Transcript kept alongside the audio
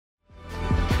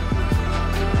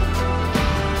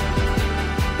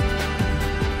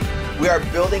We are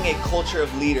building a culture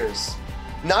of leaders,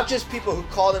 not just people who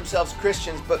call themselves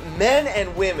Christians, but men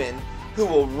and women who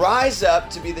will rise up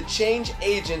to be the change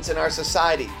agents in our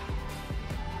society.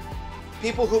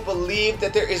 People who believe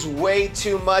that there is way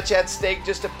too much at stake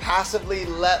just to passively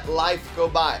let life go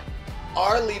by.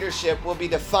 Our leadership will be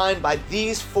defined by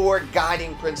these four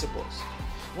guiding principles.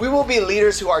 We will be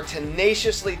leaders who are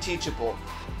tenaciously teachable.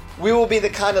 We will be the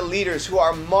kind of leaders who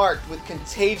are marked with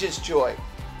contagious joy.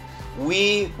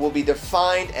 We will be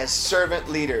defined as servant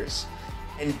leaders.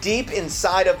 And deep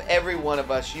inside of every one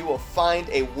of us, you will find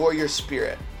a warrior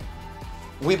spirit.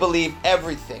 We believe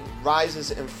everything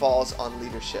rises and falls on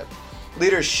leadership.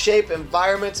 Leaders shape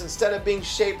environments instead of being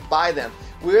shaped by them.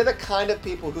 We're the kind of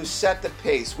people who set the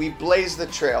pace. We blaze the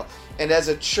trail. And as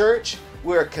a church,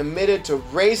 we are committed to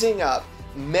raising up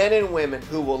men and women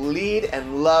who will lead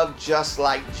and love just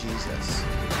like Jesus.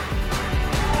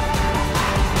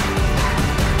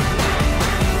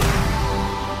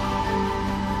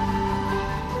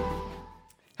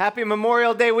 Happy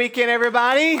Memorial Day weekend,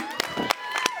 everybody.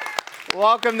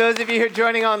 Welcome those of you who are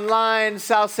joining online,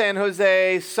 South San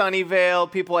Jose,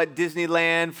 Sunnyvale, people at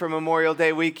Disneyland for Memorial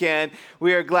Day weekend.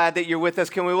 We are glad that you're with us.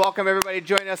 Can we welcome everybody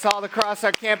joining us all across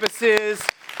our campuses?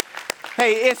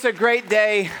 Hey, it's a great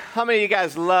day. How many of you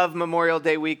guys love Memorial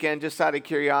Day weekend? Just out of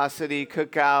curiosity,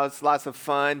 cookouts, lots of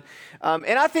fun. And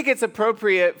I think it's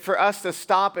appropriate for us to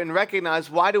stop and recognize,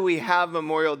 why do we have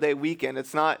Memorial Day weekend?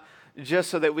 It's not just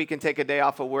so that we can take a day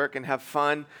off of work and have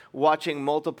fun watching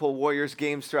multiple Warriors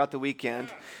games throughout the weekend.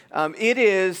 It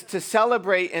is to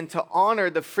celebrate and to honor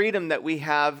the freedom that we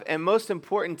have, and most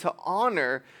important, to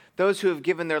honor those who have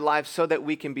given their lives so that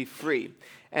we can be free.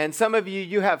 And some of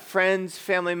you have friends,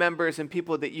 family members, and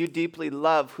people that you deeply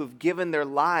love who've given their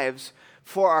lives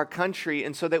for our country,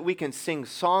 and so that we can sing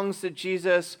songs to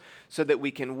Jesus, so that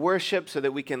we can worship, so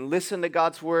that we can listen to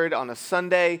God's word on a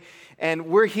Sunday. And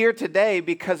we're here today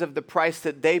because of the price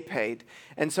that they paid.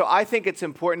 And so I think it's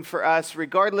important for us,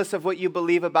 regardless of what you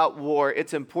believe about war,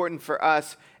 it's important for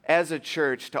us as a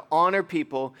church to honor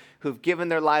people who've given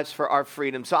their lives for our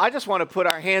freedom. So I just want to put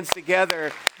our hands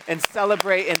together and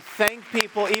celebrate and thank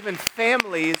people, even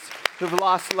families who've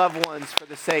lost loved ones for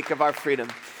the sake of our freedom.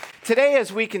 Today,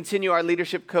 as we continue our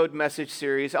Leadership Code message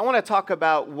series, I want to talk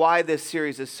about why this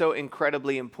series is so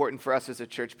incredibly important for us as a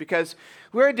church, because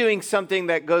we're doing something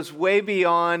that goes way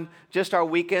beyond just our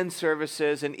weekend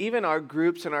services and even our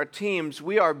groups and our teams.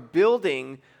 We are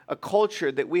building a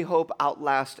culture that we hope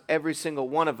outlasts every single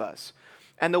one of us.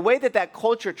 And the way that that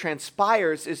culture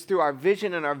transpires is through our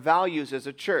vision and our values as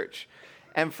a church.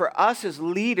 And for us as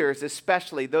leaders,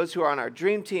 especially those who are on our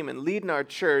dream team and leading our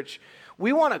church,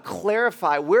 we want to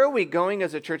clarify, where are we going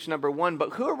as a church, number one,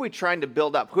 but who are we trying to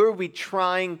build up? Who are we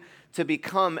trying to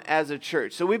become as a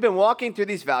church? So we've been walking through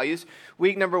these values.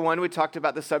 Week number one, we talked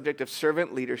about the subject of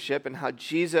servant leadership and how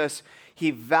Jesus,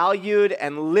 he valued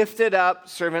and lifted up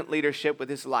servant leadership with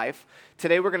his life.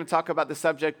 Today we're going to talk about the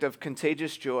subject of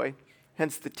contagious joy,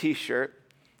 hence the t-shirt.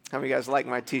 How many of you guys like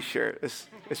my t-shirt? It's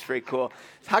pretty cool.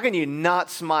 How can you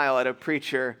not smile at a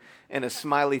preacher in a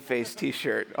smiley face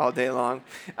t-shirt all day long?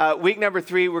 Week number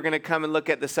three, we're going to come and look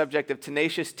at the subject of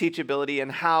tenacious teachability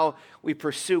and how we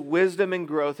pursue wisdom and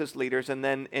growth as leaders. And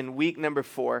then in week number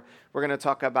four, we're going to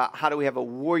talk about how do we have a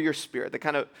warrior spirit, the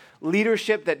kind of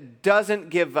leadership that doesn't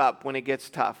give up when it gets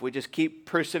tough. We just keep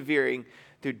persevering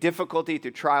through difficulty,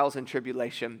 through trials and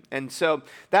tribulation. And so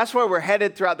that's where we're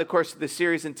headed throughout the course of the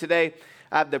series. And today,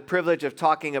 I have the privilege of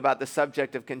talking about the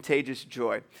subject of contagious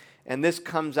joy. And this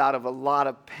comes out of a lot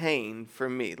of pain for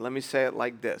me. Let me say it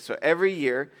like this. So every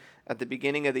year, at the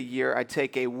beginning of the year, I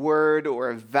take a word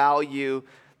or a value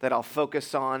that I'll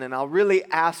focus on, and I'll really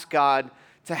ask God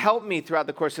to help me throughout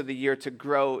the course of the year to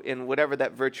grow in whatever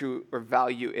that virtue or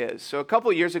value is. So a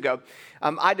couple years ago,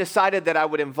 I decided that I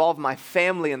would involve my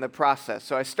family in the process.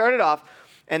 So I started off,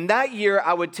 and that year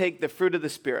I would take the fruit of the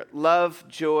Spirit: love,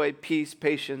 joy, peace,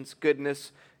 patience,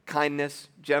 goodness, kindness,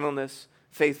 gentleness,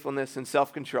 faithfulness, and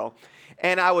self-control.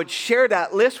 And I would share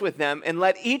that list with them and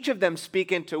let each of them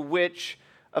speak into which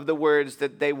of the words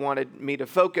that they wanted me to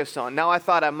focus on. Now, I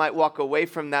thought I might walk away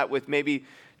from that with maybe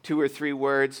 2 or 3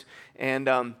 words.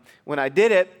 And when I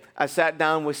did it, I sat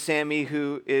down with Sammy,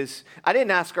 I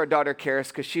didn't ask our daughter Karis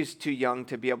because she's too young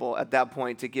to be able at that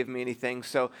point to give me anything.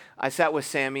 So I sat with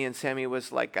Sammy, and Sammy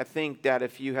was like, I think, Dad,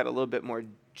 if you had a little bit more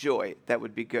joy, that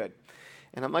would be good.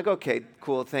 And I'm like, okay,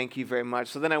 cool, thank you very much.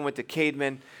 So then I went to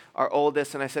Cademan, our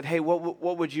oldest, and I said, hey,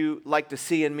 what would you like to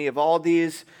see in me of all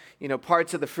these,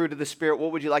 parts of the fruit of the Spirit?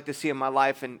 What would you like to see in my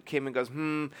life? And Cademan goes,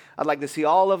 I'd like to see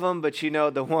all of them, but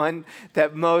the one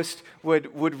that most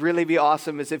would really be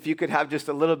awesome is if you could have just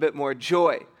a little bit more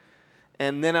joy.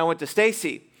 And then I went to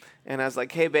Stacy, And I was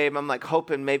like, hey, babe, I'm like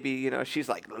hoping maybe, she's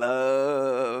like,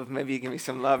 love. Maybe you give me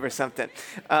some love or something.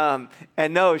 And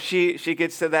no, she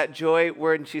gets to that joy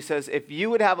word and she says, if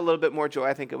you would have a little bit more joy,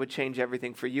 I think it would change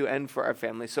everything for you and for our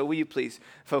family. So will you please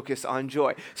focus on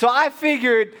joy? So I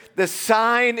figured the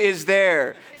sign is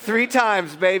there. 3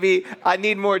 times, baby, I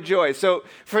need more joy. So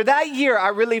for that year, I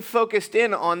really focused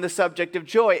in on the subject of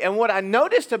joy. And what I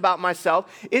noticed about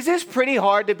myself is it's pretty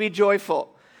hard to be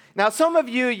joyful. Now, some of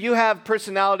you have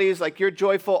personalities like you're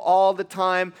joyful all the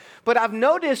time, but I've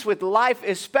noticed with life,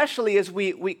 especially as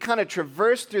we kind of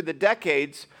traverse through the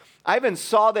decades, I even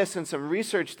saw this in some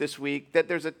research this week, that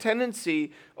there's a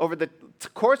tendency over the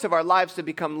course of our lives to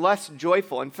become less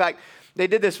joyful. In fact, they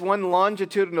did this one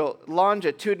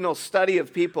longitudinal study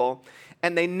of people,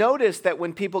 and they noticed that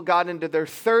when people got into their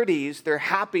 30s, their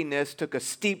happiness took a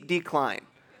steep decline.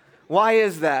 Why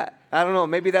is that? I don't know.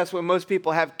 Maybe that's when most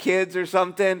people have kids or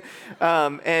something.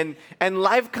 And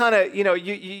life kind of,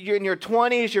 you're in your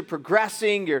 20s, you're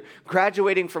progressing, you're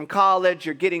graduating from college,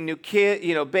 you're getting new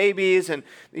babies, and,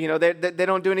 they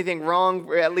don't do anything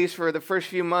wrong, at least for the first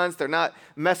few months. They're not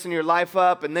messing your life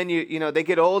up. And then, they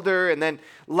get older, and then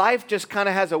life just kind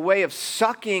of has a way of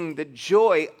sucking the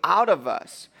joy out of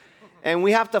us. And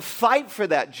we have to fight for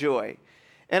that joy.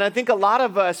 And I think a lot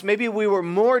of us, maybe we were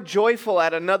more joyful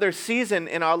at another season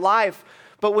in our life,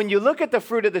 but when you look at the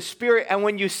fruit of the Spirit and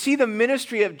when you see the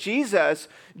ministry of Jesus,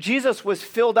 Jesus was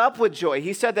filled up with joy.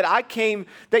 He said that I came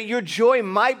that your joy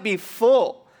might be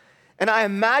full. And I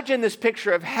imagine this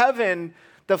picture of heaven.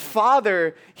 The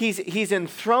Father, he's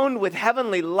enthroned with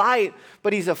heavenly light,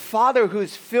 but he's a Father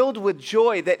who's filled with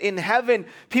joy, that in heaven,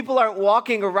 people aren't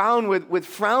walking around with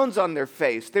frowns on their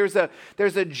face. There's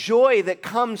a joy that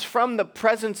comes from the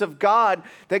presence of God,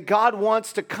 that God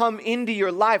wants to come into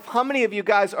your life. How many of you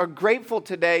guys are grateful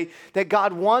today that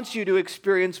God wants you to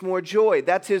experience more joy?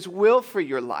 That's his will for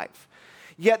your life.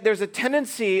 Yet there's a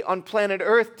tendency on planet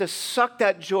Earth to suck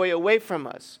that joy away from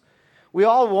us. We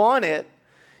all want it.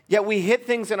 Yet we hit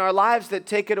things in our lives that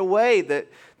take it away, that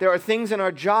there are things in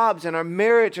our jobs and our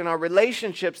marriage and our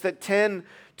relationships that tend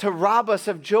to rob us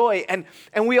of joy. And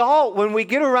we all, when we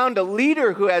get around a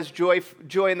leader who has joy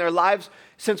in their lives,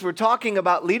 since we're talking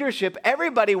about leadership,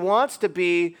 everybody wants to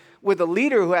be with a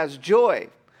leader who has joy.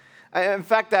 In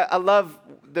fact, I love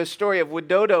the story of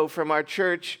Widodo from our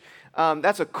church.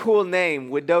 That's a cool name,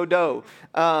 Widodo.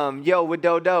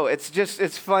 Widodo.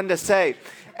 It's fun to say.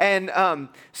 And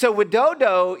so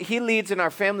Widodo, he leads in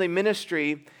our family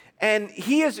ministry, and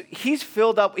he's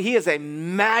filled up. He is a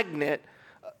magnet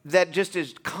that just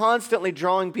is constantly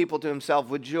drawing people to himself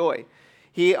with joy.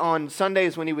 He, on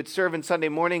Sundays when he would serve in Sunday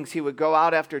mornings, he would go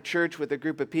out after church with a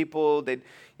group of people. They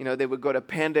would go to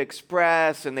Panda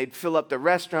Express, and they'd fill up the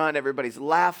restaurant. Everybody's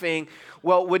laughing.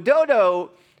 Well,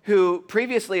 Widodo, who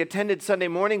previously attended Sunday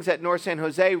mornings at North San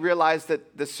Jose, realized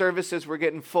that the services were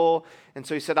getting full, and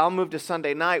so he said, I'll move to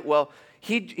Sunday night. Well,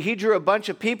 he drew a bunch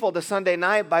of people to Sunday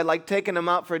night by taking them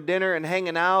out for dinner and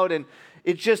hanging out, and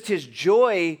it's just his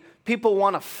joy. People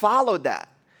want to follow that.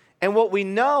 And what we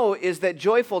know is that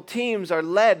joyful teams are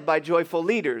led by joyful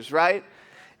leaders, right?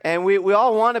 And we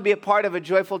all want to be a part of a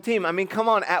joyful team. I mean, come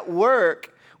on, at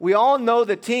work, we all know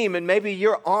the team, and maybe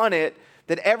you're on it,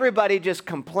 that everybody just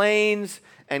complains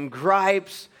and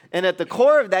gripes, and at the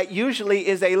core of that usually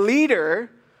is a leader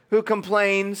who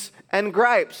complains and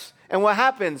gripes. And what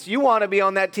happens? You want to be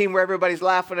on that team where everybody's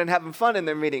laughing and having fun in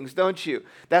their meetings, don't you?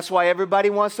 That's why everybody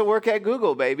wants to work at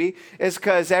Google, baby, is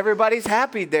because everybody's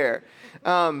happy there.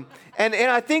 And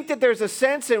I think that there's a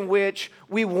sense in which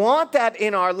we want that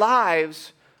in our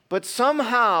lives, but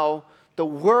somehow the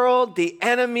world, the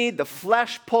enemy, the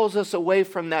flesh pulls us away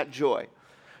from that joy.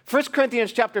 1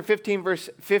 Corinthians chapter 15, verse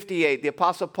 58, the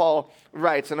Apostle Paul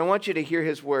writes, and I want you to hear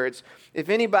his words. If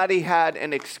anybody had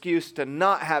an excuse to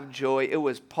not have joy, it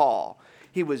was Paul.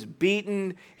 He was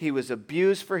beaten. He was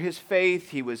abused for his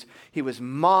faith. He was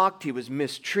mocked. He was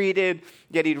mistreated.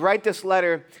 Yet he'd write this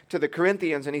letter to the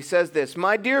Corinthians, and he says this,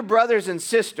 my dear brothers and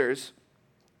sisters,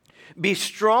 be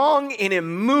strong and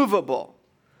immovable.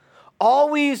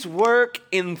 Always work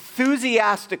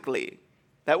enthusiastically.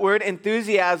 That word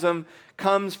enthusiasm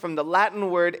comes from the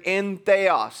Latin word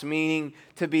entheos, meaning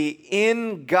to be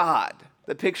in God.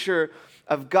 The picture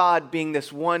of God being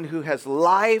this one who has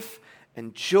life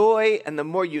and joy, and the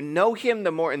more you know him,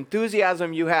 the more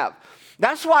enthusiasm you have.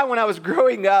 That's why when I was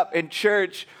growing up in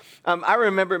church, I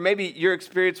remember, maybe your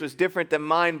experience was different than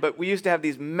mine, but we used to have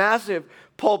these massive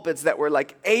pulpits that were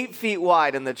 8 feet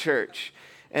wide in the church.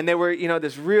 And they were,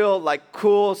 this real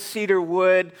cool cedar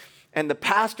wood, and the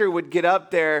pastor would get up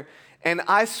there, and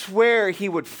I swear he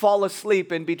would fall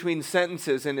asleep in between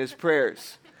sentences in his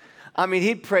prayers. I mean,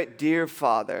 he'd pray, "Dear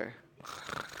Father,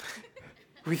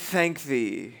 we thank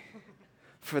thee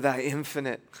for thy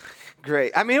infinite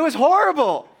grace." I mean, it was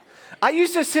horrible. I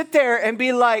used to sit there and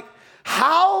be like,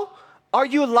 how are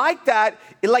you like that?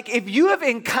 Like, if you have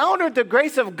encountered the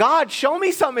grace of God, show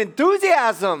me some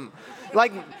enthusiasm.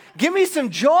 Like, give me some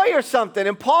joy or something.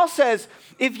 And Paul says,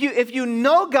 if you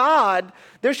know God,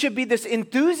 there should be this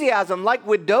enthusiasm, like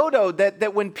with Dodo,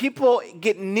 that when people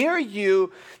get near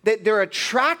you, that they're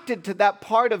attracted to that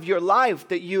part of your life,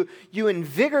 that you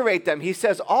invigorate them. He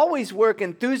says, always work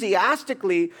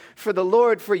enthusiastically for the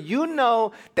Lord, for you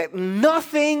know that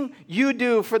nothing you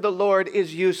do for the Lord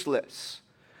is useless.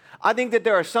 I think that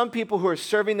there are some people who are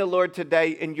serving the Lord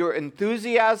today, and your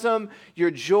enthusiasm, your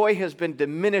joy has been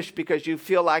diminished because you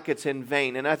feel like it's in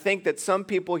vain. And I think that some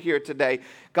people here today,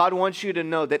 God wants you to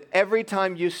know that every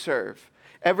time you serve,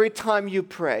 every time you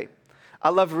pray, I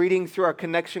love reading through our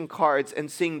connection cards and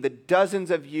seeing the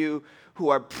dozens of you who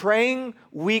are praying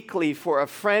weekly for a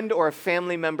friend or a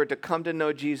family member to come to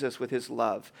know Jesus with his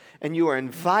love. And you are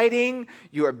inviting,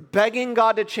 you are begging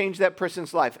God to change that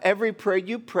person's life. Every prayer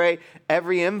you pray,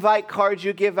 every invite card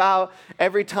you give out,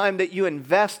 every time that you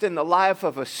invest in the life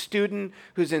of a student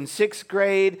who's in 6th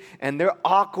grade and they're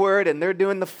awkward and they're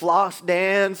doing the floss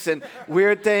dance and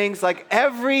weird things, like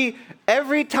every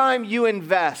time you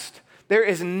invest, there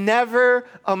is never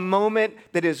a moment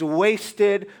that is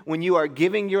wasted when you are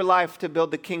giving your life to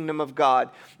build the kingdom of God.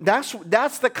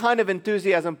 That's the kind of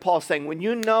enthusiasm Paul's saying. When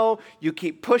you know, you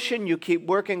keep pushing, you keep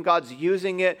working, God's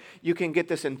using it, you can get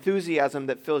this enthusiasm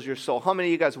that fills your soul. How many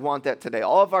of you guys want that today?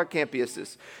 All of our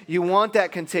campuses. You want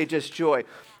that contagious joy.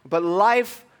 But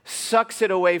life sucks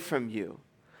it away from you.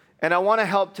 And I want to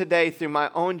help today through my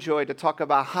own joy to talk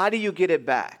about how do you get it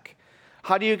back?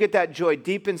 How do you get that joy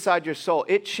deep inside your soul?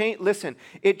 It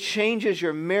changes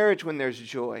your marriage when there's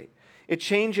joy. It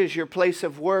changes your place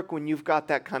of work when you've got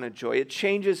that kind of joy. It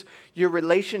changes your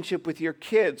relationship with your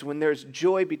kids when there's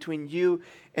joy between you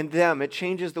and them. It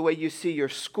changes the way you see your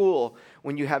school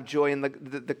when you have joy. And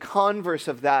the converse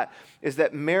of that is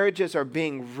that marriages are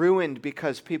being ruined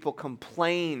because people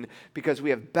complain, because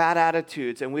we have bad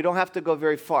attitudes, and we don't have to go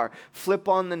very far. Flip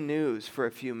on the news for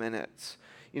a few minutes.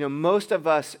 You know, most of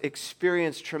us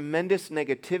experience tremendous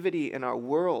negativity in our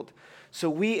world.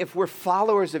 So if we're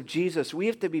followers of Jesus, we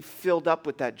have to be filled up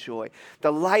with that joy.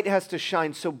 The light has to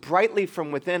shine so brightly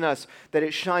from within us that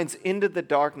it shines into the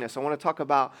darkness. I want to talk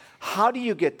about how do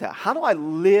you get that? How do I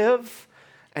live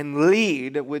and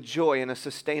lead with joy in a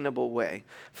sustainable way?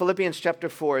 Philippians chapter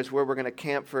 4 is where we're going to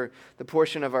camp for the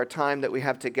portion of our time that we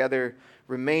have together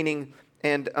remaining.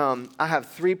 And I have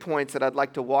 3 points that I'd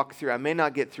like to walk through. I may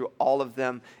not get through all of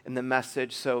them in the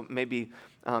message, so maybe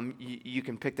you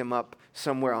can pick them up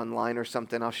somewhere online or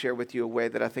something. I'll share with you a way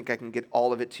that I think I can get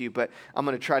all of it to you, but I'm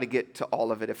going to try to get to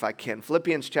all of it if I can.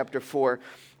 Philippians chapter 4,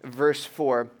 verse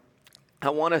 4.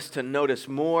 I want us to notice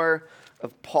more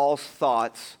of Paul's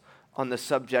thoughts on the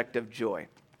subject of joy.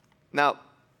 Now,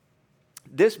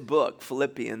 this book,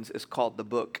 Philippians, is called the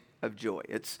Book of Joy.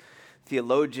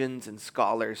 Theologians and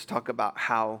scholars talk about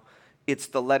how it's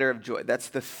the letter of joy. That's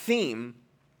the theme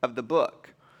of the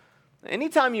book.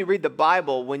 Anytime you read the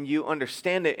Bible, when you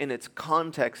understand it in its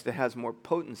context, it has more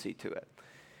potency to it.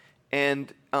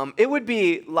 And it would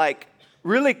be like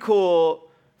really cool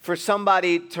for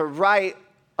somebody to write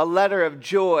a letter of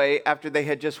joy after they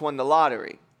had just won the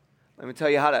lottery. Let me tell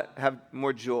you how to have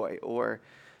more joy. Or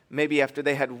maybe after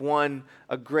they had won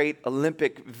a great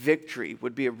Olympic victory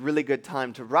would be a really good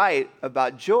time to write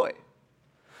about joy.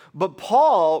 But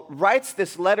Paul writes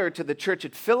this letter to the church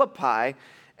at Philippi,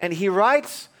 and he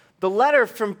writes the letter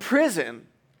from prison.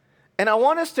 And I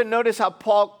want us to notice how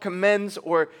Paul commends,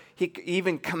 or he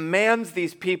even commands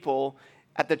these people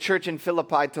at the church in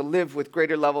Philippi to live with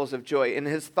greater levels of joy. And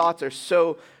his thoughts are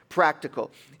so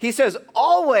practical. He says,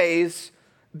 always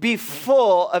be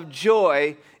full of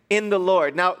joy in the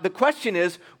Lord. Now, the question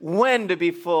is when to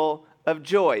be full of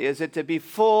joy. Is it to be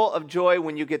full of joy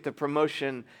when you get the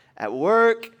promotion at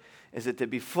work? Is it to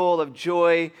be full of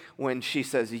joy when she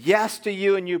says yes to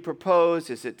you and you propose?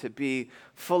 Is it to be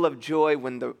full of joy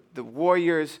when the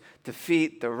Warriors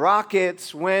defeat the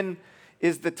Rockets? When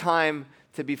is the time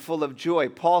to be full of joy?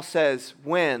 Paul says,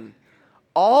 when?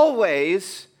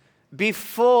 Always be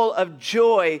full of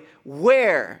joy.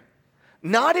 Where?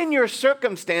 Not in your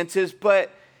circumstances,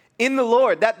 but in the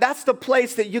Lord. That's the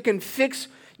place that you can fix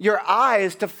your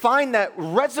eyes to find that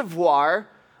reservoir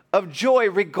of joy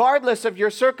regardless of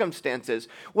your circumstances.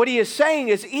 What he is saying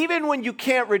is even when you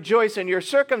can't rejoice in your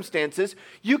circumstances,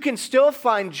 you can still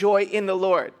find joy in the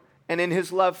Lord and in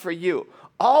his love for you.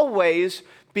 Always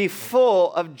be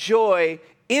full of joy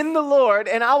in the Lord,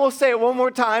 and I will say it one more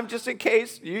time just in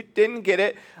case you didn't get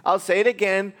it. I'll say it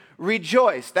again.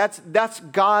 Rejoice. That's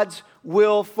God's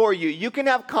will for you. You can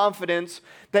have confidence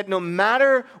that no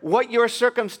matter what your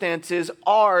circumstances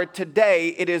are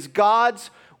today, it is God's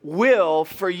will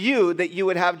for you that you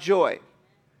would have joy.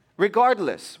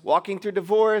 Regardless, walking through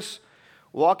divorce,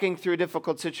 walking through a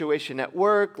difficult situation at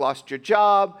work, lost your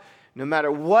job, no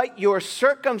matter what your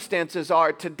circumstances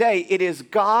are today, it is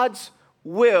God's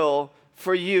will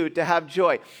for you to have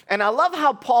joy. And I love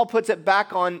how Paul puts it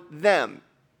back on them.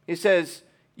 He says,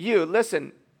 you,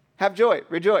 listen, have joy,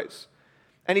 rejoice.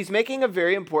 And he's making a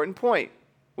very important point,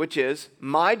 which is,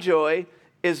 my joy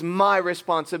is my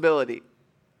responsibility.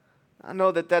 I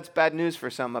know that that's bad news for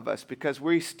some of us because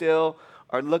we still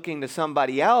are looking to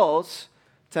somebody else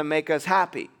to make us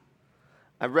happy.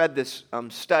 I read this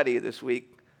study this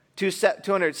week.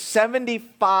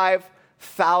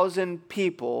 275,000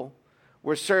 people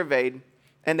were surveyed,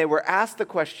 and they were asked the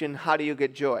question, how do you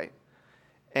get joy?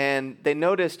 And they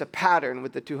noticed a pattern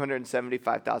with the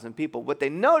 275,000 people. What they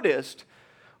noticed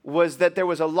was that there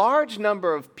was a large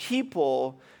number of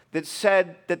people that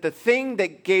said that the thing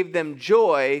that gave them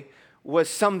joy was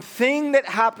something that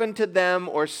happened to them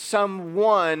or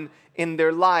someone in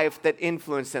their life that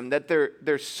influenced them, that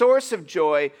their source of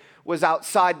joy was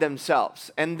outside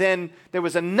themselves. And then there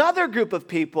was another group of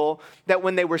people that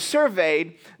when they were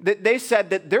surveyed, that they said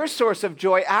that their source of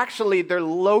joy, actually their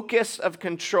locus of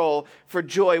control for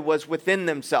joy was within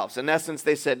themselves. In essence,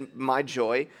 they said, my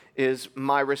joy is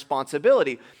my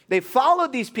responsibility. They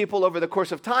followed these people over the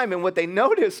course of time, and what they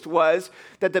noticed was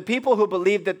that the people who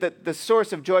believed that the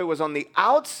source of joy was on the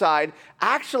outside,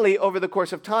 actually over the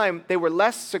course of time, they were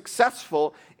less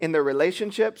successful in their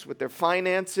relationships, with their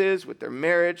finances, with their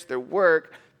marriage, their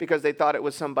work, because they thought it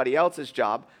was somebody else's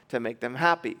job to make them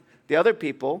happy. The other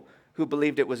people who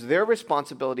believed it was their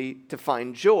responsibility to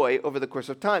find joy over the course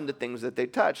of time, the things that they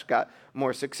touched got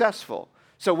more successful.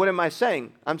 So what am I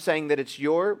saying? I'm saying that it's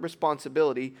your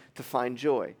responsibility to find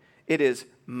joy. It is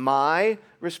my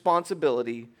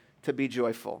responsibility to be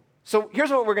joyful. So here's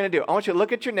what we're going to do. I want you to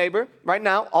look at your neighbor right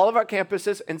now, all of our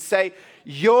campuses, and say,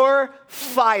 you're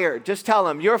fired. Just tell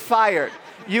them, you're fired.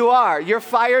 You are. You're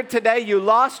fired today. You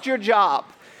lost your job.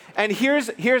 And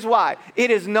here's why. It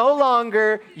is no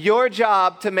longer your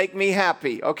job to make me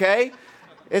happy, okay?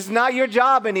 It's not your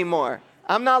job anymore.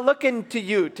 I'm not looking to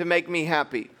you to make me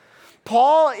happy.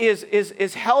 Paul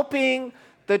is helping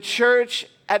the church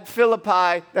at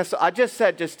Philippi. I just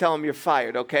said, just tell them you're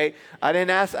fired, okay? I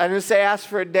didn't say ask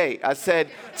for a date. I said,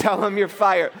 tell them you're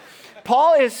fired.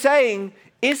 Paul is saying,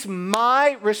 it's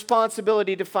my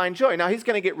responsibility to find joy. Now, he's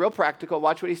going to get real practical.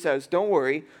 Watch what he says. Don't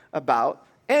worry about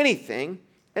anything.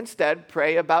 Instead,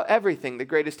 pray about everything. The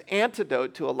greatest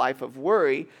antidote to a life of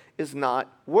worry is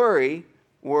not worry,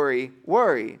 worry,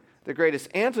 worry. The greatest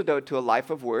antidote to a life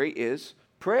of worry is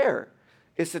prayer.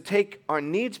 Is to take our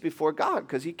needs before God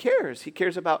because he cares. He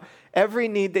cares about every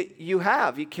need that you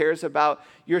have. He cares about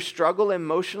your struggle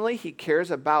emotionally. He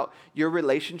cares about your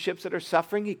relationships that are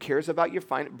suffering. He cares about your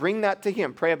finances. Bring that to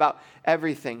him. Pray about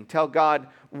everything. Tell God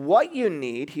what you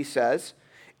need, he says,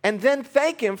 and then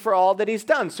thank him for all that he's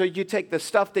done. So you take the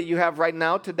stuff that you have right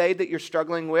now today that you're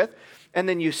struggling with, and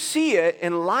then you see it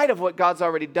in light of what God's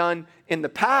already done in the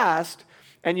past,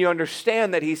 and you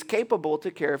understand that he's capable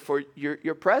to care for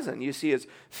your present. You see his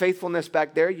faithfulness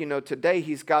back there. You know, today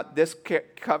he's got this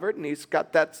covered and he's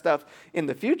got that stuff in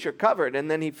the future covered.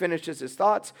 And then he finishes his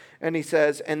thoughts and he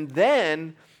says, and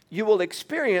then you will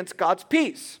experience God's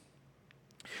peace,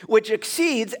 which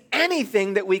exceeds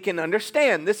anything that we can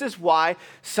understand. This is why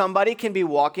somebody can be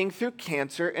walking through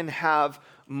cancer and have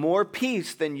more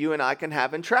peace than you and I can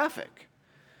have in traffic.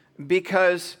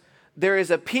 Because there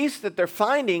is a peace that they're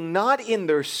finding not in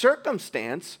their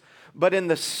circumstance, but in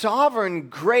the sovereign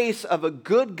grace of a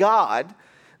good God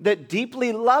that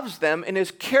deeply loves them and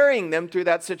is carrying them through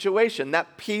that situation.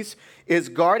 That peace is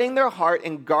guarding their heart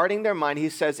and guarding their mind. He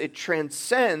says it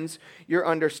transcends your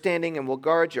understanding and will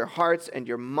guard your hearts and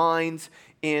your minds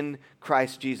in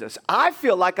Christ Jesus. I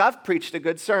feel like I've preached a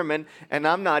good sermon and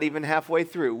I'm not even halfway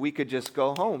through. We could just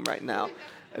go home right now.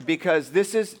 Because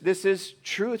this is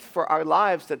truth for our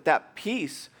lives, that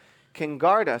peace can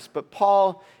guard us. But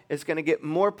Paul is going to get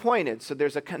more pointed. So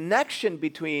there's a connection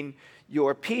between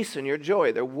your peace and your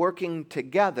joy. They're working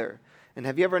together. And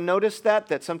have you ever noticed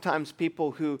that sometimes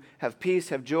people who have peace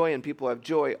have joy, and people who have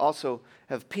joy also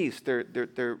have peace?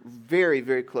 They're very,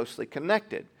 very closely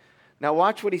connected. Now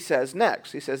watch what he says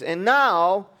next. He says, and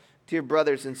now, dear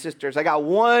brothers and sisters, I got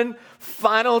one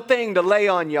final thing to lay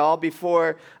on y'all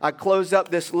before I close up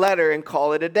this letter and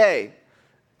call it a day.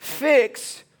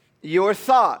 Fix your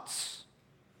thoughts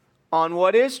on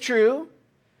what is true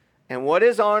and what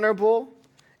is honorable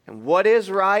and what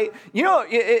is right. You know,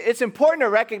 it's important to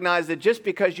recognize that just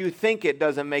because you think it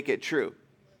doesn't make it true.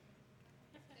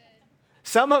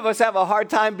 Some of us have a hard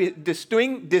time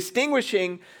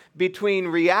distinguishing between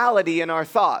reality and our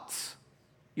thoughts.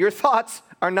 Your thoughts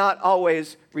are not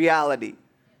always reality,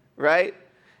 right?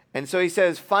 And so he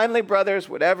says, finally, brothers,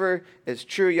 whatever is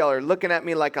true, y'all are looking at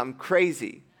me like I'm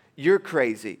crazy. You're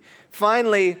crazy.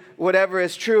 Finally, whatever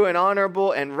is true and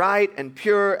honorable and right and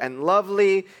pure and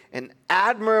lovely and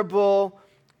admirable,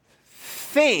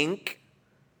 think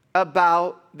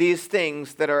about these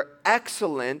things that are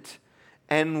excellent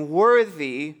and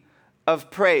worthy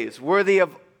of praise, worthy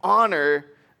of honor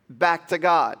back to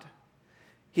God.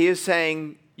 He is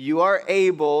saying you are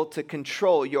able to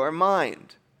control your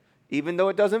mind. Even though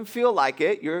it doesn't feel like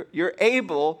it, you're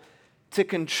able to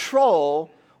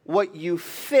control what you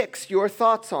fix your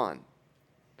thoughts on.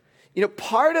 You know,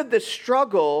 part of the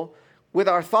struggle with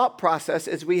our thought process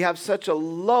is we have such a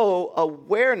low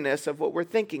awareness of what we're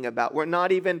thinking about. We're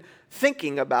not even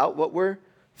thinking about what we're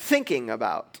thinking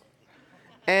about.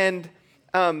 And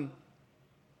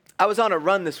I was on a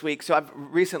run this week, so I've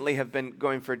recently have been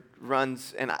going for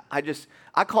runs, and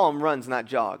I call them runs, not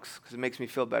jogs, because it makes me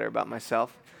feel better about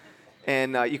myself.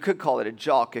 And you could call it a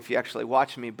jog if you actually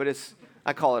watch me, but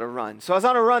I call it a run. So I was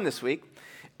on a run this week,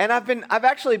 and I've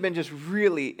actually been just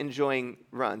really enjoying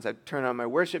runs. I turn on my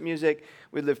worship music.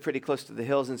 We live pretty close to the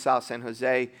hills in South San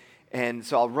Jose, and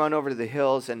so I'll run over to the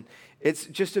hills, and it's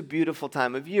just a beautiful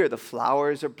time of year. The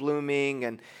flowers are blooming,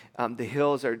 and the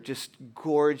hills are just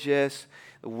gorgeous.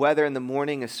 The weather in the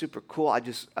morning is super cool. I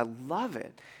love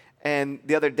it. And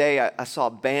the other day, I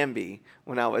saw Bambi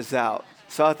when I was out.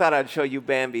 So I thought I'd show you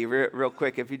Bambi real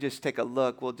quick. If you just take a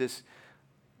look, we'll just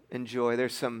enjoy.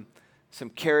 There's some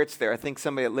carrots there. I think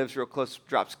somebody that lives real close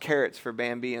drops carrots for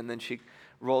Bambi, and then she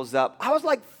rolls up. I was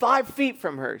like 5 feet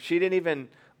from her. She didn't even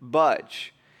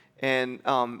budge. And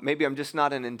maybe I'm just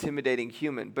not an intimidating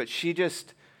human, but she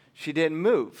didn't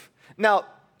move. Now,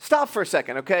 stop for a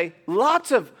second, okay?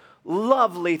 Lots of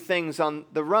lovely things on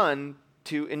the run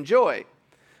to enjoy.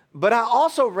 But I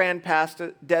also ran past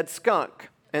a dead skunk.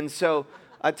 And so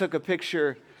I took a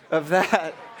picture of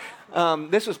that.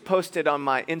 This was posted on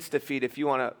my Insta feed. If you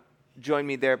want to join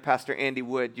me there, Pastor Andy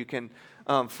Wood, you can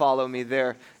follow me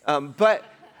there. But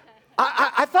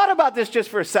I thought about this just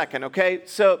for a second, okay?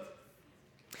 So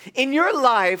in your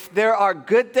life, there are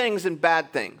good things and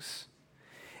bad things.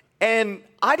 And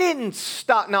I didn't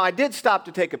stop. Now, I did stop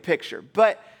to take a picture,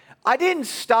 but I didn't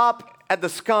stop at the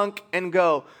skunk and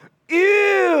go,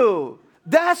 ew,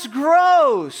 that's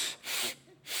gross.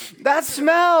 That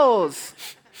smells.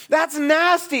 That's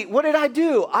nasty. What did I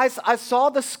do? I saw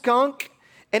the skunk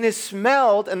and it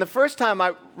smelled, and the first time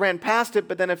I ran past it,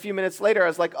 but then a few minutes later I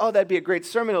was like, oh, that'd be a great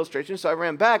sermon illustration, so I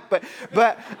ran back.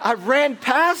 But I ran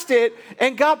past it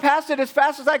and got past it as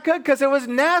fast as I could because it was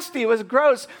nasty, it was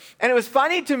gross. And it was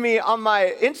funny to me on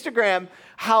my Instagram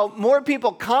how more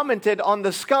people commented on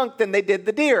the skunk than they did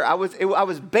the deer. I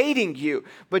was baiting you,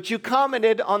 but you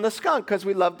commented on the skunk because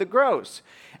we love the gross.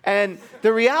 And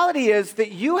the reality is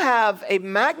that you have a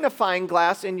magnifying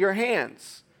glass in your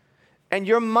hands. And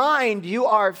your mind, you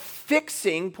are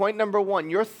fixing, point number one,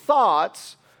 your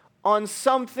thoughts on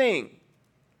something.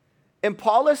 And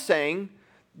Paul is saying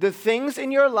the things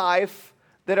in your life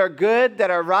that are good,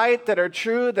 that are right, that are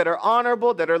true, that are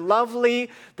honorable, that are lovely,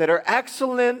 that are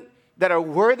excellent, that are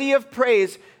worthy of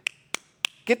praise,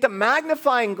 get the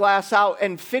magnifying glass out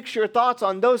and fix your thoughts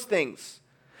on those things.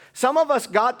 Some of us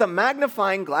got the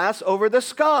magnifying glass over the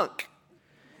skunk.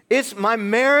 My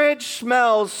marriage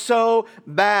smells so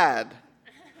bad.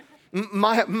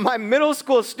 My middle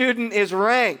school student is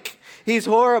rank. He's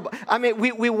horrible. I mean,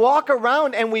 we walk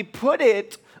around and we put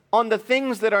it on the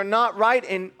things that are not right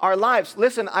in our lives.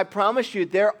 Listen, I promise you,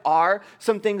 there are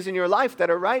some things in your life that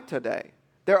are right today.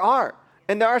 There are.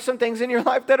 And there are some things in your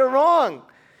life that are wrong.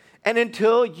 And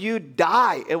until you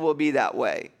die, it will be that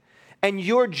way. And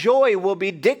your joy will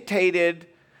be dictated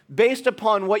based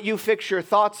upon what you fix your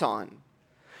thoughts on.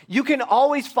 You can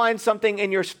always find something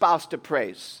in your spouse to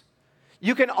praise.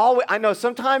 You can always, I know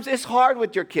sometimes it's hard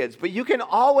with your kids, but you can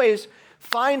always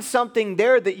find something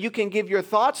there that you can give your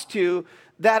thoughts to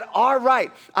that are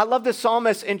right. I love the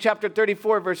psalmist in chapter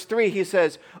 34, verse 3. He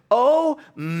says, oh,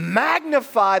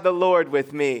 magnify the Lord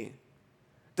with me.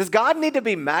 Does God need to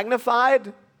be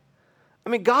magnified? I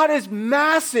mean, God is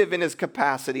massive in his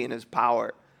capacity and his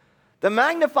power. The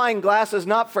magnifying glass is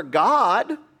not for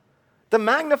God. The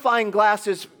magnifying glass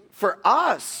is for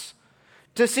us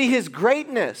to see his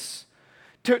greatness,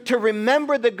 to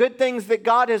remember the good things that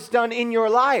God has done in your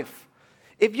life.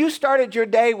 If you started your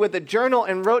day with a journal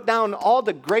and wrote down all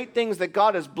the great things that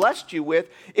God has blessed you with,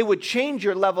 it would change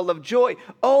your level of joy.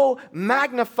 Oh,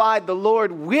 magnify the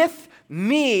Lord with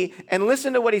me. And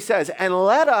listen to what he says. And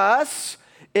let us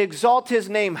exalt his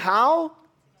name. How?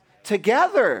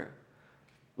 Together.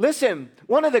 Listen,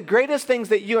 one of the greatest things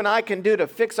that you and I can do to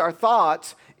fix our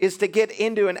thoughts is to get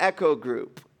into an echo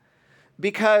group.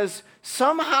 Because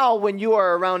somehow when you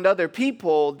are around other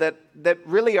people that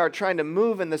really are trying to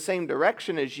move in the same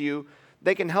direction as you,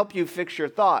 they can help you fix your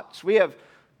thoughts. We have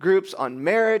groups on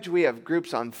marriage, we have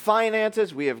groups on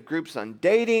finances, we have groups on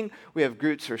dating, we have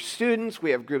groups for students,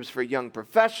 we have groups for young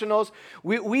professionals.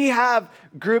 We have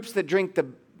groups that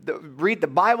read the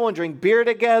Bible and drink beer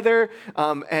together,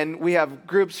 and we have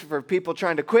groups for people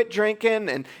trying to quit drinking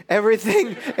and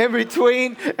everything in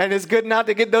between, and it's good not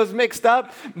to get those mixed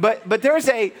up. But there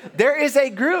is a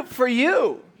group for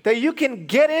you that you can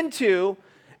get into,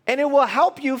 and it will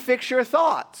help you fix your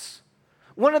thoughts.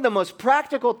 One of the most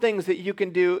practical things that you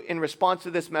can do in response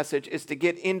to this message is to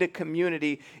get into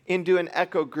community, into an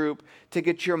echo group, to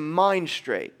get your mind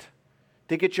straight,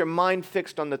 to get your mind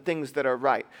fixed on the things that are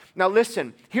right. Now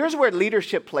listen, here's where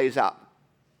leadership plays out.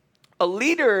 A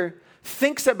leader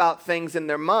thinks about things in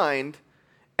their mind,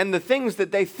 and the things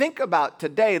that they think about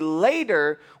today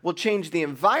later will change the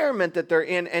environment that they're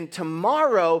in, and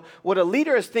tomorrow, what a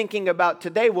leader is thinking about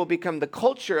today will become the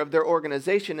culture of their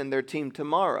organization and their team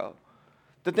tomorrow.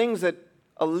 The things that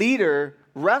a leader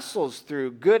wrestles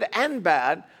through, good and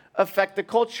bad, affect the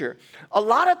culture. A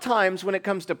lot of times when it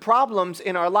comes to problems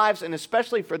in our lives, and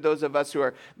especially for those of us who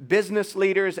are business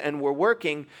leaders and we're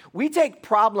working, we take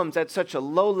problems at such a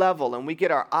low level and we get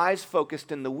our eyes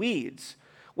focused in the weeds.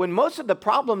 When most of the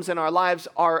problems in our lives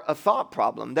are a thought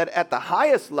problem, that at the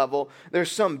highest level,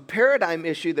 there's some paradigm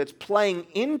issue that's playing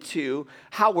into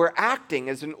how we're acting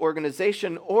as an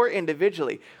organization or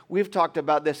individually. We've talked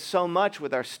about this so much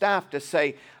with our staff to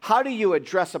say, how do you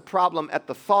address a problem at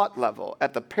the thought level,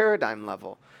 at the paradigm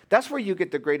level? That's where you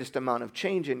get the greatest amount of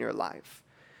change in your life.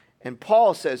 And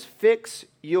Paul says, fix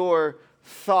your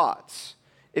thoughts.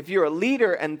 If you're a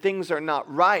leader and things are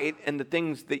not right and the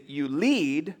things that you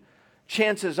lead,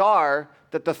 chances are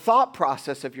that the thought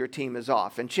process of your team is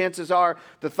off. And chances are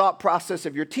the thought process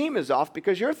of your team is off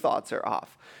because your thoughts are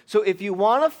off. So if you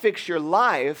want to fix your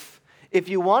life, if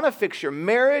you want to fix your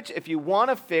marriage, if you want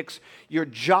to fix your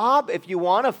job, if you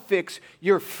want to fix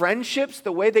your friendships,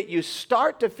 the way that you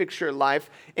start to fix your life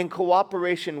in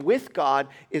cooperation with God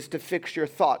is to fix your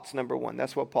thoughts, number one.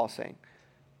 That's what Paul's saying.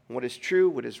 What is true,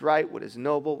 what is right, what is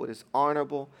noble, what is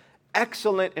honorable,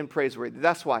 excellent and praiseworthy.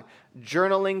 That's why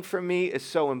journaling for me is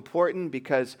so important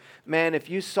because, man, if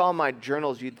you saw my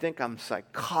journals, you'd think I'm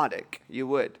psychotic. You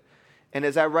would. And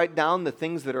as I write down the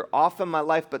things that are off in my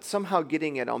life, but somehow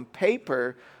getting it on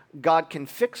paper, God can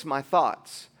fix my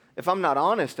thoughts. If I'm not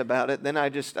honest about it, then I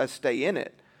stay in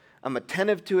it. I'm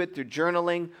attentive to it through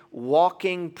journaling,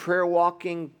 walking, prayer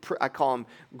walking. I call them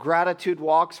gratitude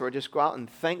walks, where I just go out and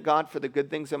thank God for the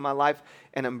good things in my life,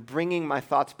 and I'm bringing my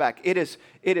thoughts back. It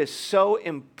is so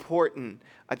important.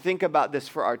 I think about this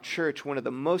for our church. One of the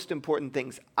most important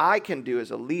things I can do as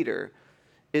a leader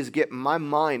is get my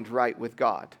mind right with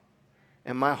God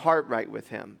and my heart right with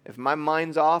Him. If my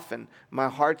mind's off and my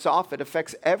heart's off, it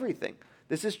affects everything.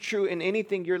 This is true in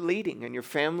anything you're leading, in your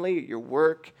family, your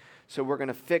work. So we're going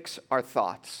to fix our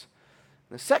thoughts.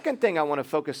 The second thing I want to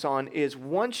focus on is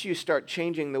once you start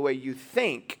changing the way you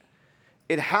think,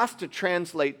 it has to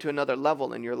translate to another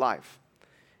level in your life.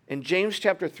 In James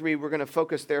chapter 3, we're going to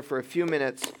focus there for a few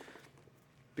minutes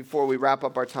before we wrap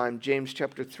up our time. James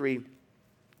chapter 3.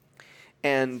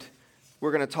 And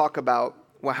we're going to talk about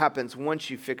what happens once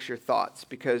you fix your thoughts,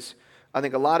 because I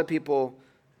think a lot of people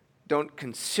don't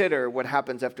consider what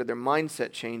happens after their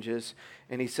mindset changes.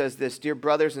 And he says this, dear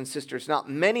brothers and sisters, not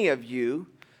many of you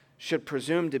should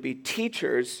presume to be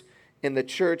teachers in the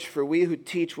church, for we who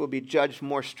teach will be judged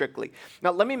more strictly.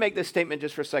 Now, let me make this statement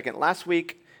just for a second. Last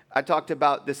week, I talked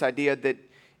about this idea that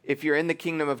if you're in the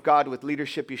kingdom of God with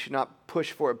leadership, you should not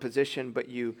push for a position, but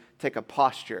you take a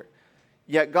posture.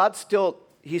 Yet God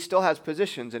He still has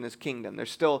positions in His kingdom.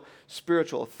 There's still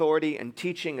spiritual authority, and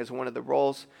teaching is one of the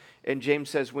roles. And James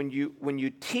says when you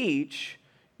teach,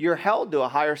 you're held to a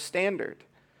higher standard.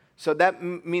 So that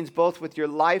means both with your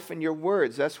life and your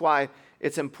words. That's why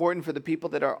it's important for the people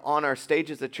that are on our stage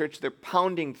as a church. They're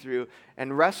pounding through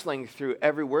and wrestling through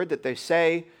every word that they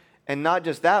say. And not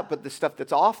just that, but the stuff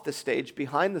that's off the stage,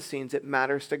 behind the scenes, it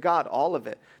matters to God, all of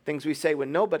it. Things we say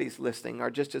when nobody's listening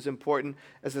are just as important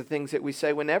as the things that we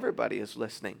say when everybody is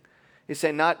listening. He's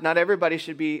saying not everybody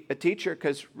should be a teacher,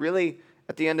 because really,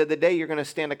 at the end of the day, you're going to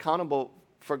stand accountable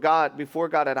for God, before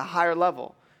God, at a higher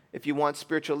level. if you want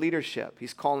spiritual leadership.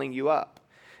 He's calling you up.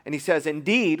 And he says,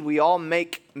 indeed, we all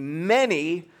make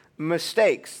many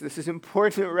mistakes. This is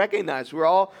important to recognize. We're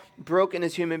all broken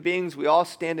as human beings. We all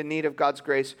stand in need of God's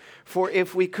grace. For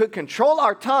if we could control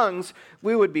our tongues,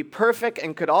 we would be perfect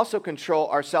and could also control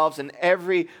ourselves in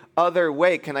every other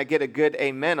way. Can I get a good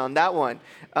amen on that one?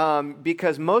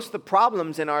 Because most of the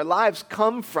problems in our lives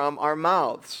come from our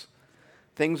mouths,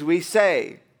 things we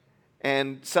say.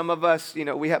 And some of us,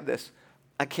 we have this,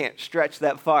 I can't stretch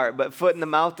that far, but foot in the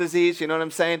mouth disease, you know what I'm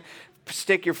saying?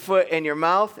 Stick your foot in your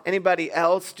mouth. Anybody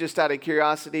else, just out of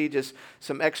curiosity, just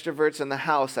some extroverts in the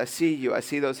house, I see you, I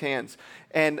see those hands.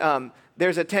 And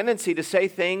there's a tendency to say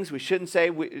things we shouldn't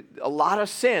say, a lot of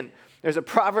sin. There's a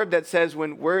proverb that says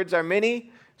when words are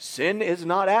many, sin is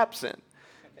not absent.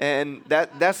 And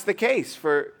that's the case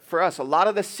for us. A lot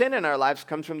of the sin in our lives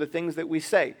comes from the things that we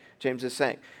say, James is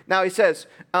saying. Now he says,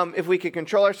 if we could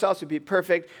control ourselves to be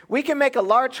perfect, we can make a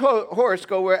large horse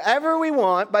go wherever we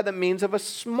want by the means of a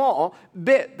small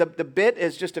bit. The bit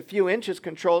is just a few inches,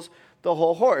 controls the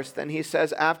whole horse. Then he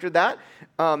says after that,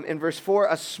 in verse 4,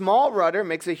 a small rudder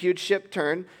makes a huge ship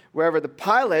turn wherever the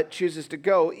pilot chooses to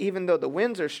go, even though the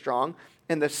winds are strong.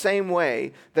 In the same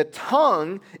way, the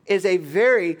tongue is a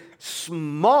very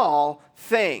small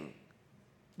thing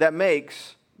that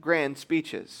makes grand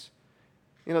speeches.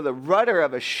 The rudder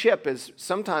of a ship is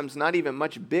sometimes not even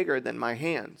much bigger than my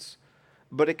hands,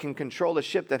 but it can control a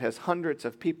ship that has hundreds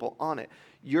of people on it.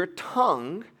 Your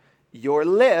tongue, your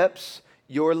lips,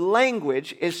 your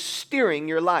language is steering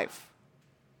your life.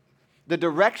 The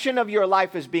direction of your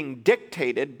life is being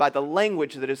dictated by the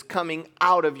language that is coming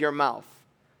out of your mouth.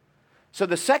 So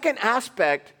the second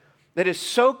aspect that is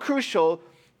so crucial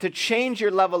to change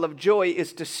your level of joy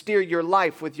is to steer your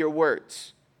life with your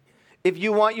words. If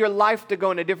you want your life to go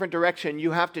in a different direction,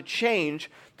 you have to change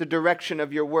the direction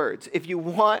of your words. If you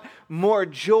want more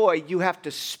joy, you have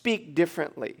to speak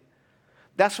differently.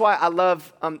 That's why I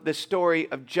love the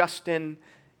story of Justin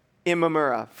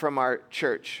Imamura from our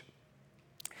church.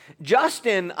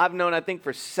 Justin, I've known, I think,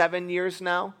 for 7 years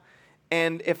now.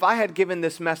 And if I had given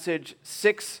this message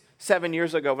 7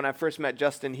 years ago when I first met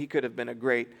Justin, he could have been a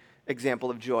great example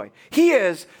of joy. He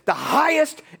is the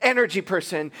highest energy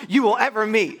person you will ever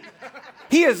meet.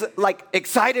 He is like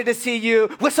excited to see you.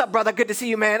 What's up, brother? Good to see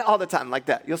you, man. All the time like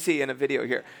that. You'll see in a video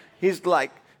here. He's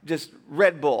like just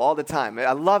Red Bull all the time.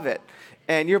 I love it.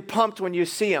 And you're pumped when you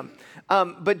see him.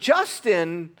 But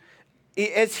Justin,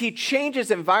 as he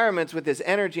changes environments with his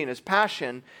energy and his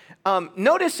passion,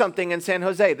 notice something in San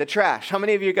Jose, the trash. How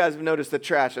many of you guys have noticed the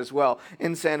trash as well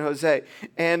in San Jose?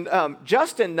 And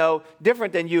Justin, though,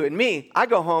 different than you and me, I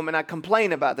go home and I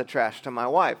complain about the trash to my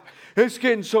wife. It's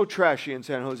getting so trashy in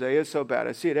San Jose. It's so bad.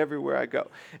 I see it everywhere I go.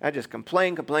 I just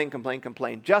complain.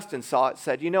 Justin saw it,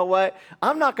 said, you know what?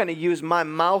 I'm not going to use my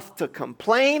mouth to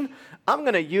complain. I'm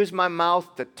going to use my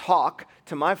mouth to talk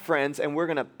to my friends, and we're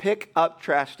going to pick up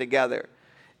trash together.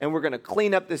 And we're going to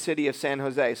clean up the city of San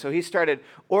Jose. So he started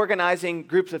organizing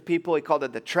groups of people. He called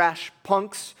it the Trash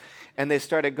Punks. And they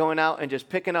started going out and just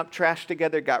picking up trash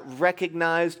together, got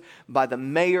recognized by the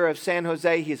mayor of San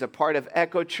Jose. He's a part of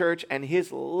Echo Church, and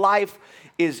his life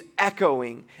is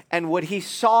echoing. And what he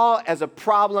saw as a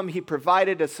problem, he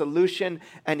provided a solution,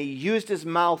 and he used his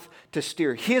mouth to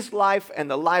steer his life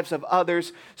and the lives of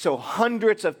others so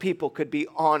hundreds of people could be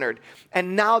honored.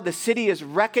 And now the city is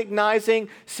recognizing,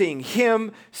 seeing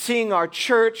him, seeing our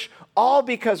church, all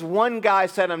because one guy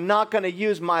said, I'm not going to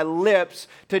use my lips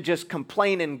to just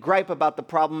complain and gripe about the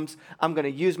problems. I'm going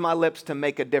to use my lips to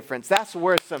make a difference. That's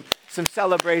worth some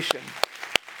celebration.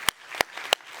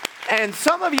 And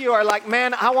some of you are like,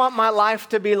 man, I want my life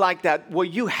to be like that. Well,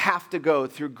 you have to go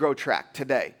through Grow Track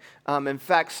today. In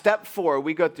fact, step 4,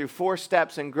 we go through 4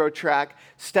 steps in Grow Track.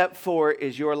 Step 4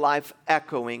 is your life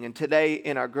echoing. And today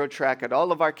in our Grow Track at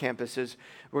all of our campuses,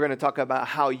 we're going to talk about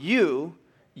how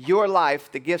your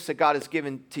life, the gifts that God has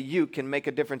given to you, can make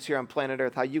a difference here on planet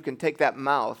Earth. How you can take that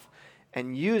mouth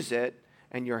and use it,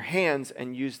 and your hands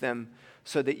and use them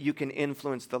so that you can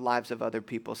influence the lives of other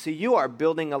people. See, you are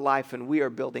building a life, and we are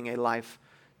building a life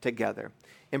together.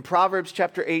 In Proverbs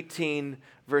chapter 18,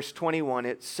 verse 21,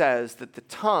 it says that the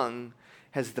tongue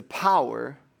has the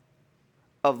power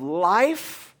of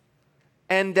life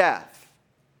and death,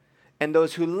 and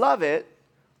those who love it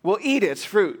will eat its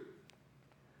fruit.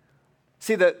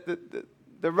 See, the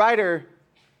writer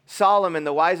Solomon,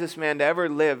 the wisest man to ever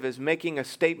live, is making a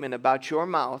statement about your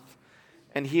mouth,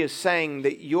 and he is saying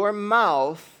that your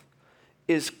mouth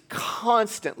is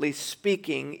constantly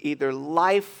speaking either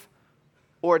life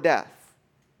or death.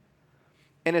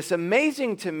 And it's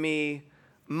amazing to me,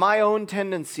 my own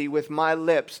tendency with my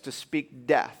lips to speak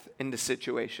death into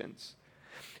situations.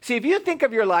 See, if you think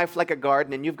of your life like a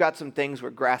garden and you've got some things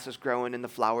where grass is growing and the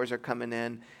flowers are coming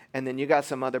in, and then you got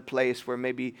some other place where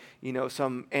maybe,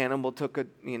 some animal took a,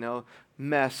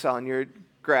 mess on your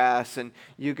grass, and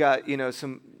you got,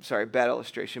 bad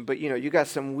illustration, but, you got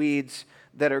some weeds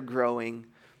that are growing.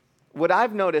 What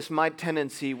I've noticed, my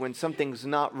tendency when something's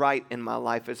not right in my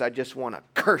life is I just want to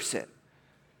curse it.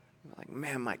 Like,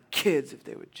 man, my kids, if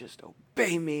they would just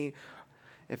obey me.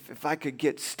 If I could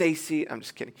get Stacy, I'm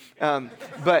just kidding.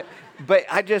 But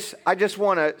I just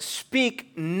want to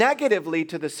speak negatively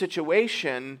to the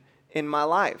situation in my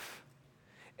life.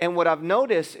 And what I've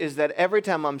noticed is that every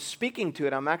time I'm speaking to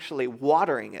it, I'm actually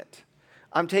watering it.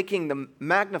 I'm taking the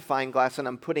magnifying glass and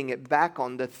I'm putting it back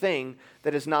on the thing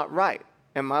that is not right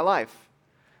in my life.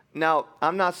 Now,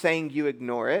 I'm not saying you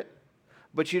ignore it,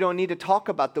 but you don't need to talk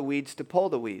about the weeds to pull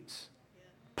the weeds. Yeah.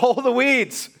 Pull the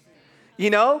weeds,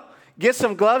 Get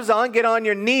some gloves on, get on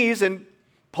your knees and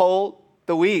pull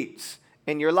the weeds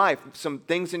in your life. Some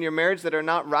things in your marriage that are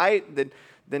not right,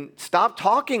 then stop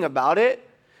talking about it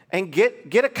and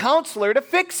get a counselor to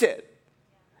fix it.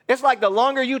 It's like the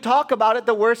longer you talk about it,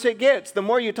 the worse it gets. The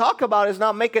more you talk about it, it's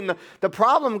not making the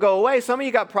problem go away. Some of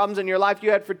you got problems in your life you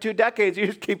had for 2 decades. You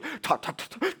just keep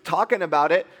talking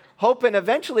about it, hoping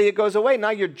eventually it goes away.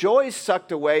 Now your joy is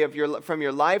sucked away from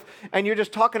your life, and you're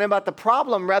just talking about the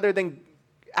problem rather than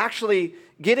actually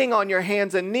getting on your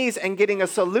hands and knees and getting a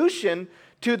solution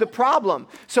to the problem.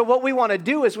 So what we want to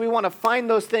do is we want to find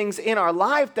those things in our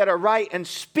life that are right and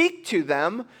speak to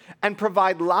them and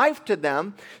provide life to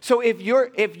them. So if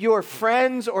your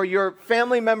friends or your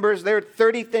family members, there are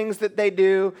 30 things that they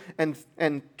do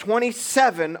and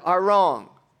 27 are wrong,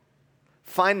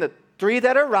 find the 3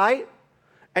 that are right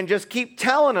and just keep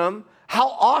telling them how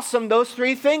awesome those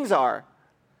 3 things are.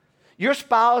 Your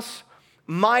spouse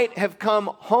might have come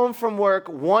home from work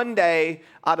one day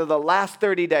out of the last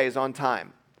 30 days on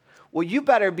time. Well, you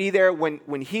better be there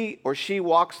when he or she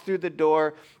walks through the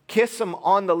door, kiss them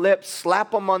on the lips,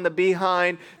 slap them on the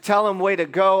behind, tell them, way to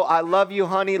go, I love you,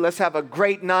 honey, let's have a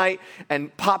great night,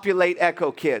 and populate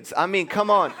Echo Kids. I mean, come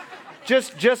on.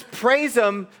 Just praise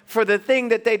them for the thing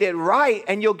that they did right,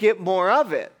 and you'll get more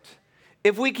of it.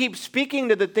 If we keep speaking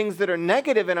to the things that are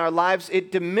negative in our lives,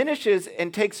 it diminishes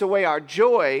and takes away our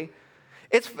joy.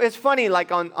 It's funny,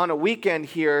 like on a weekend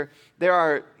here, there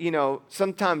are,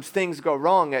 sometimes things go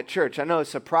wrong at church. I know it's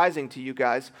surprising to you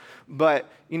guys,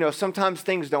 but, sometimes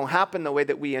things don't happen the way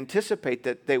that we anticipate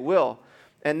that they will.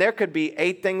 And there could be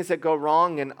 8 things that go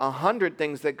wrong and 100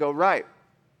 things that go right.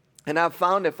 And I've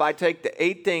found if I take the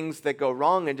 8 things that go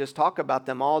wrong and just talk about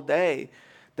them all day,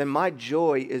 then my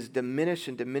joy is diminished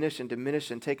and diminished and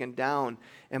diminished and taken down.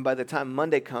 And by the time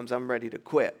Monday comes, I'm ready to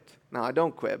quit. Now, I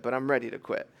don't quit, but I'm ready to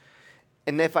quit.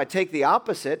 And if I take the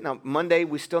opposite, now Monday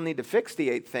we still need to fix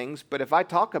the 8 things, but if I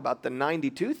talk about the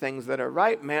 92 things that are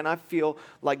right, man, I feel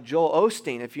like Joel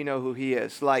Osteen, if you know who he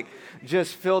is, like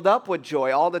just filled up with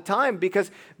joy all the time because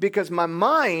my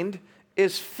mind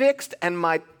is fixed and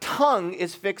my tongue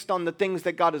is fixed on the things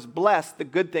that God has blessed, the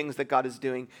good things that God is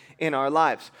doing in our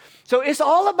lives. So it's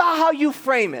all about how you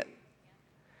frame it.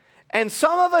 And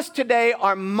some of us today,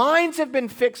 our minds have been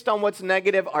fixed on what's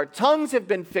negative. Our tongues have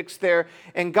been fixed there.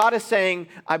 And God is saying,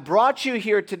 I brought you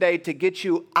here today to get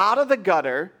you out of the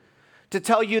gutter, to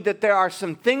tell you that there are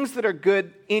some things that are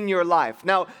good in your life.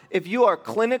 Now, if you are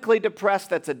clinically depressed,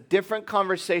 that's a different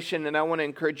conversation. And I want to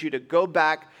encourage you to go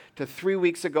back to 3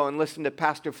 weeks ago and listen to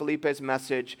Pastor Felipe's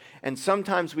message. And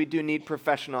sometimes we do need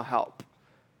professional help.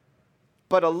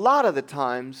 But a lot of the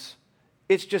times,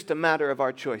 it's just a matter of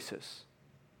our choices.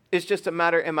 It's just a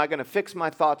matter, am I going to fix my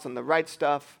thoughts on the right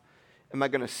stuff? Am I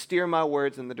going to steer my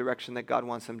words in the direction that God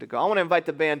wants them to go? I want to invite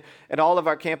the band at all of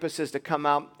our campuses to come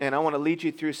out, and I want to lead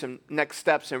you through some next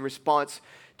steps in response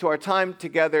to our time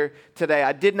together today.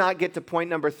 I did not get to point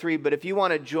number 3, but if you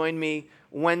want to join me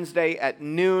Wednesday at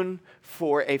noon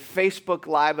for a Facebook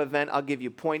Live event, I'll give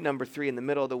you point number 3 in the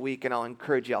middle of the week, and I'll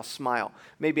encourage you. I'll smile.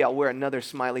 Maybe I'll wear another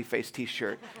smiley face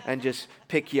t-shirt and just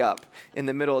pick you up in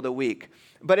the middle of the week.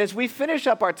 But as we finish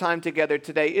up our time together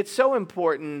today, it's so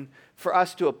important for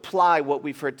us to apply what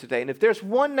we've heard today. And if there's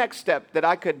one next step that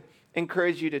I could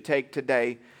encourage you to take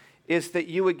today, is that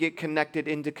you would get connected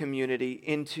into community,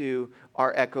 into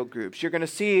our Echo groups. You're going to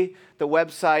see the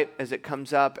website as it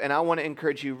comes up, and I want to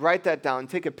encourage you, write that down,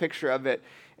 take a picture of it,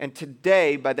 and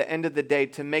today, by the end of the day,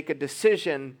 to make a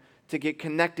decision to get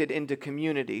connected into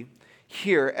community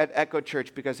here at Echo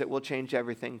Church, because it will change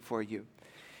everything for you.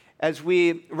 As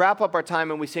we wrap up our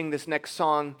time and we sing this next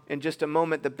song, in just a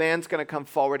moment, the band's going to come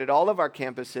forward at all of our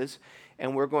campuses,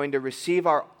 and we're going to receive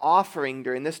our offering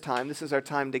during this time. This is our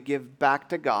time to give back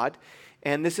to God.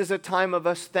 And this is a time of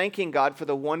us thanking God for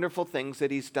the wonderful things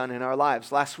that he's done in our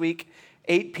lives. Last week,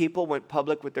 8 people went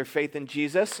public with their faith in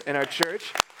Jesus in our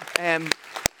church. And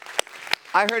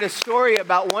I heard a story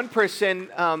about one person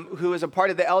who is a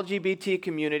part of the LGBT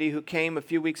community who came a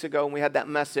few weeks ago, and we had that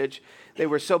message. They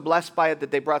were so blessed by it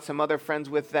that they brought some other friends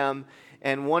with them.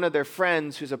 And one of their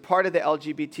friends, who's a part of the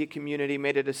LGBT community,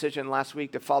 made a decision last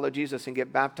week to follow Jesus and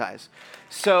get baptized.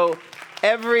 So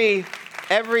every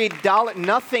dollar,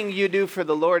 nothing you do for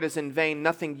the Lord is in vain.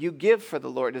 Nothing you give for the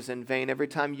Lord is in vain. Every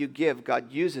time you give,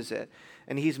 God uses it.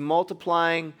 And he's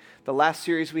multiplying. The last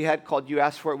series we had called You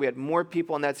Asked For It, we had more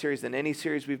people in that series than any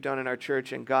series we've done in our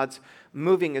church, and God's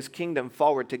moving his kingdom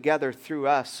forward together through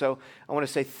us. So I want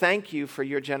to say thank you for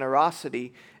your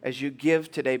generosity as you give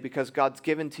today, because God's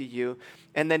given to you.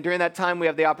 And then during that time, we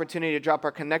have the opportunity to drop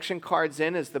our connection cards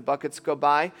in as the buckets go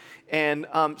by. And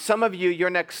some of you,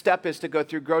 your next step is to go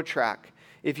through Grow Track.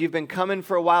 If you've been coming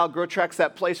for a while, Grow Track's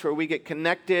that place where we get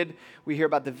connected. We hear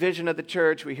about the vision of the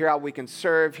church. We hear how we can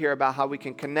serve, hear about how we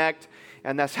can connect.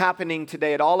 And that's happening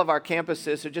today at all of our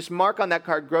campuses. So just mark on that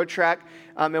card, Grow Track.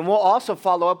 And we'll also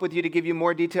follow up with you to give you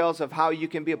more details of how you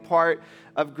can be a part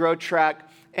of Grow Track.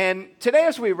 And today,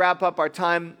 as we wrap up our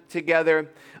time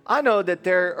together, I know that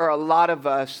there are a lot of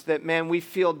us that, man, we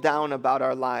feel down about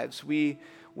our lives. We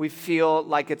feel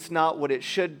like it's not what it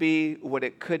should be, what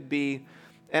it could be.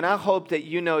 And I hope that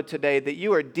you know today that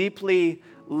you are deeply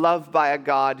loved by a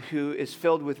God who is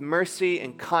filled with mercy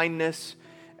and kindness,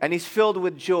 and he's filled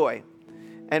with joy.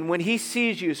 And when he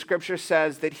sees you, Scripture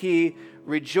says that he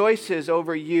rejoices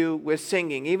over you with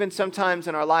singing. Even sometimes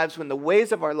in our lives when the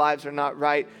ways of our lives are not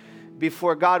right,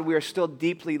 before God we are still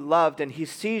deeply loved, and he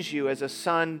sees you as a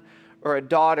son or a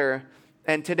daughter.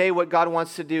 And today what God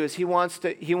wants to do is he wants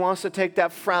to take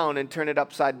that frown and turn it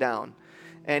upside down.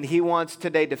 And he wants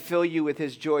today to fill you with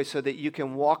his joy so that you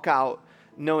can walk out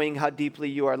knowing how deeply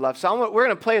you are loved. So we're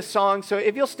going to play a song. So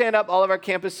if you'll stand up, all of our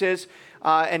campuses,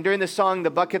 and during the song,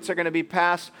 the buckets are going to be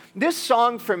passed. This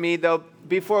song for me, though,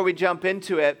 before we jump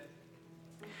into it,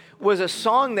 was a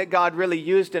song that God really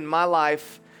used in my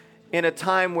life in a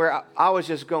time where I was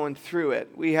just going through it.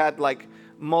 We had like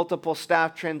multiple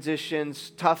staff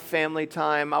transitions, tough family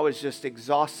time. I was just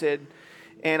exhausted.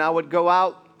 And I would go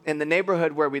out in the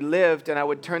neighborhood where we lived, and I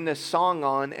would turn this song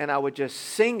on, and I would just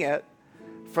sing it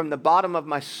from the bottom of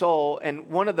my soul. And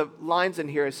one of the lines in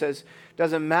here says,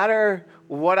 doesn't matter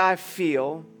what I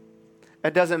feel,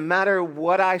 it doesn't matter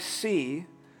what I see,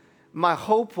 my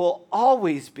hope will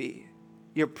always be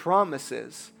your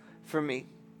promises for me.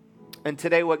 And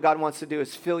today what God wants to do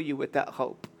is fill you with that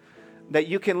hope, that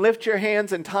you can lift your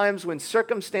hands in times when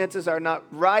circumstances are not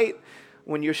right,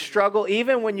 when you struggle,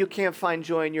 even when you can't find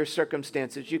joy in your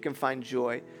circumstances, you can find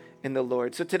joy in the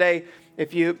Lord. So today,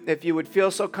 if you would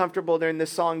feel so comfortable during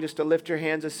this song just to lift your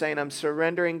hands and saying, I'm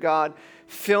surrendering, God,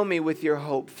 fill me with your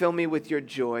hope, fill me with your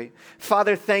joy.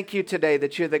 Father, thank you today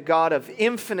that you're the God of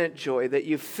infinite joy, that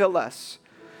you fill us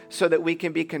so that we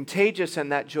can be contagious in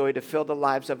that joy to fill the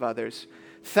lives of others.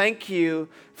 Thank you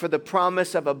for the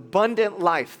promise of abundant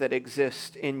life that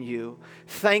exists in you.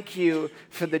 Thank you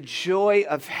for the joy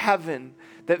of heaven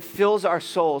that fills our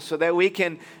souls so that we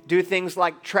can do things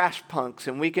like trash punks,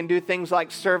 and we can do things like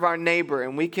serve our neighbor,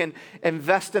 and we can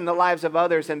invest in the lives of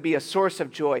others and be a source of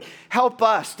joy. Help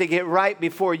us to get right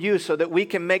before you so that we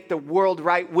can make the world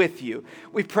right with you.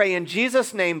 We pray in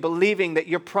Jesus' name, believing that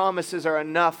your promises are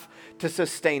enough to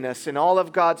sustain us. And all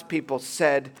of God's people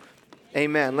said,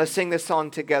 amen. Let's sing this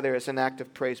song together as an act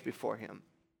of praise before him.